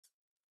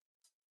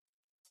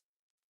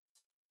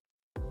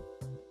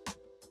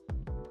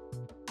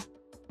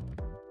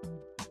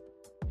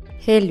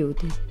Hej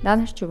ljudi,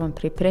 danas ću vam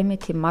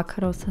pripremiti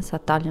makaronsa sa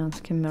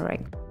talijanskim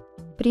merengom.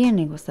 Prije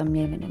nego sam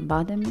mljevene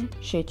bademe,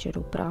 šećer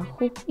u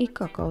prahu i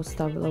kakao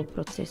stavila u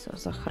procesor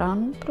za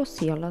hranu,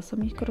 prosijala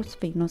sam ih kroz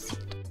fino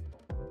sito.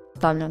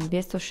 Stavljam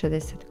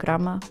 260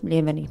 g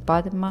mljevenih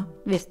badema,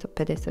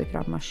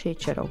 250 g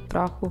šećera u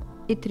prahu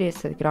i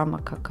 30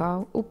 g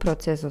kakao u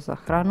procesor za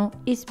hranu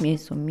i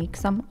smijesu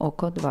miksam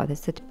oko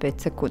 25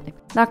 sekundi.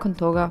 Nakon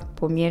toga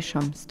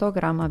pomiješam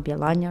 100 g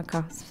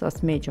bjelanjaka sa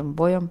smeđom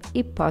bojom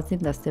i pazim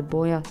da se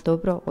boja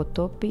dobro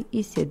otopi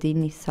i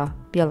sjedini sa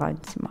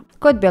bjelanjcima.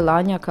 Kod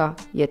bjelanjaka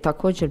je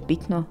također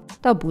bitno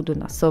da budu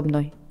na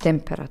sobnoj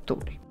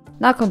temperaturi.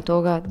 Nakon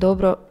toga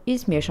dobro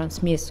izmiješam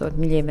smjesu od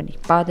mljevenih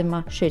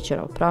badema,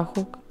 šećera u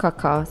prahu,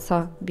 kakao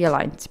sa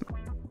bjelanjcima.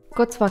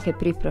 Kod svake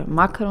pripreme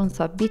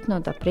makaronsa bitno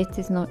da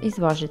precizno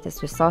izvažite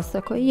sve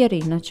sastojke jer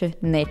inače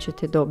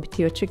nećete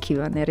dobiti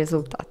očekivane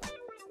rezultate.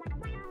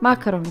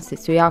 Makaronsi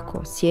su jako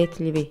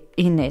osjetljivi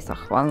i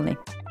nezahvalni.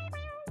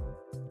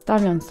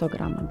 Stavljam 100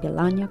 g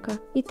bjelanjaka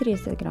i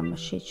 30 g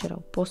šećera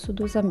u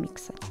posudu za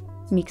miksanje.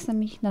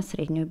 Miksam ih na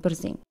srednjoj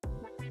brzini.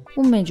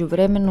 U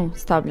međuvremenu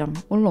stavljam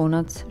u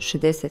lonac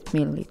 60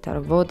 ml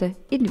vode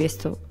i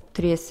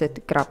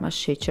 230 g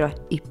šećera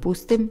i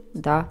pustim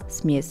da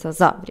smjesa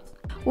zavrije.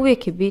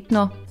 Uvijek je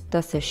bitno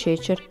da se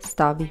šećer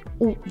stavi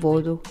u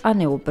vodu, a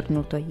ne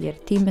obrnuto jer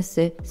time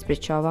se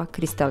sprječava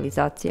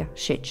kristalizacija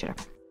šećera.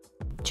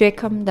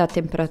 Čekam da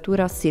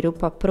temperatura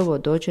sirupa prvo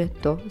dođe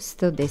do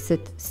 110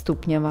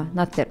 stupnjeva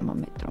na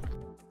termometru.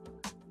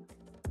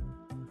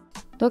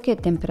 Dok je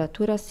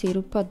temperatura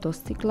sirupa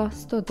dostigla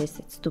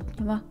 110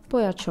 stupnjeva,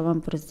 pojačavam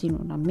brzinu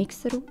na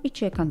mikseru i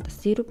čekam da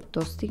sirup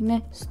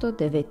dostigne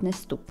 119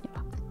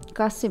 stupnjeva.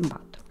 Gasim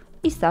vatru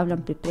i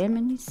stavljam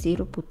pripremljeni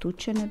sirup u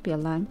tučene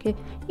bjelanjke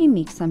i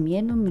miksam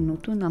 1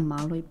 minutu na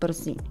maloj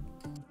brzini.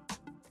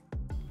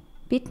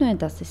 Bitno je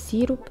da se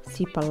sirup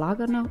sipa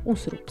lagano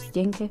uz rub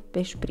stjenke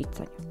bez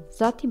špricanja.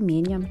 Zatim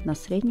mijenjam na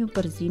srednju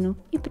brzinu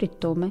i pri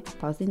tome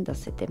pazim da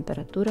se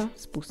temperatura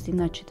spusti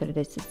na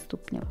 40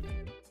 stupnjeva.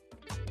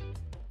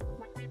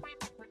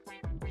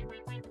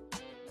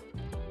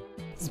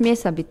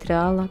 Smjesa bi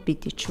trebala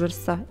biti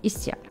čvrsta i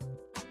sjajna.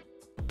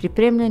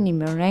 Pripremljeni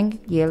mereng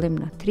dijelim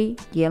na 3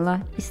 dijela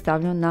i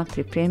stavljam na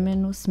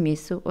pripremljenu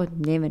smjesu od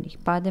mljevenih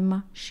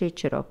badema,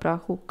 šećera u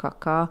prahu,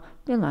 kakao,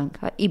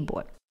 bjelanjka i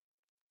boje.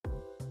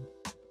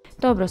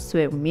 Dobro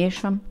sve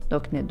umiješam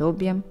dok ne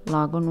dobijem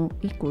laganu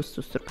i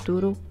gustu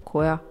strukturu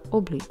koja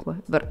oblikuje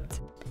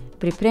vrpce.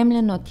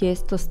 Pripremljeno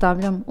tijesto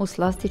stavljam u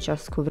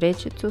slastičarsku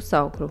vrećicu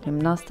sa okruglim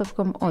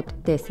nastavkom od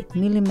 10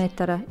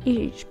 mm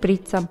i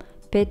špricam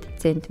 5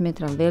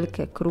 cm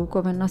velike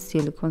krugove na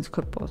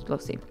silikonskoj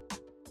podlozi.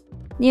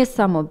 Nije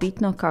samo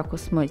bitno kako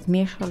smo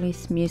izmiješali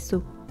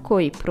smjesu,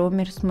 koji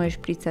promjer smo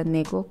išpricali,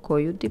 nego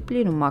koju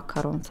debljinu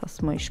makaronsa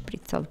smo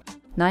išpricali.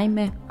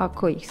 Naime,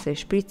 ako ih se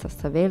išprica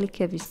sa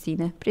velike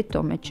visine, pri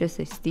tome će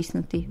se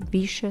istisnuti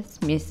više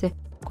smjese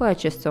koja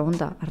će se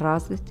onda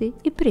razliti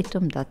i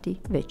pritom dati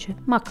veće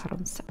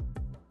makaronse.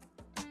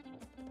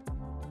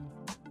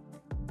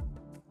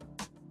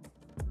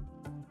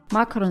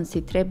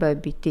 Makaronsi trebaju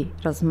biti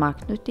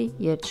razmaknuti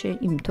jer će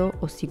im to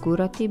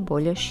osigurati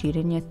bolje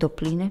širenje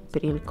topline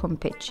prilikom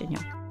pečenja.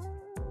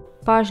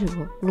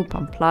 Pažljivo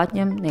lupam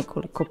pladnjem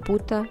nekoliko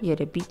puta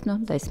jer je bitno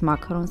da iz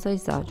makaronsa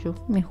izađu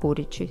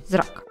mjehurići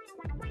zrak.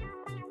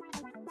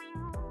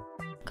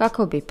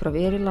 Kako bi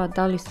provjerila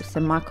da li su se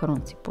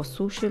makaronsi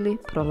posušili,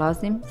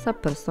 prolazim sa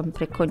prstom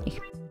preko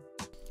njih.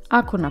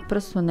 Ako na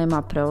prstu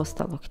nema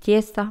preostalog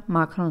tijesta,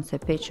 makaron se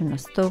peče na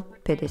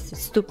 150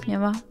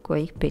 stupnjeva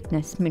kojih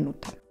 15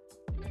 minuta.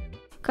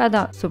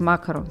 Kada su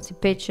makaronci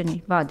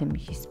pečeni, vadim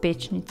ih iz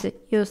pečnice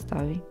i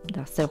ostavim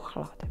da se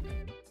ohlade.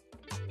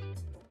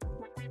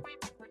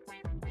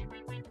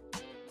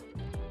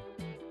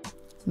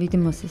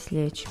 Vidimo se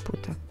sljedeći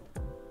puta.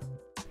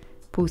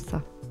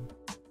 Pusa!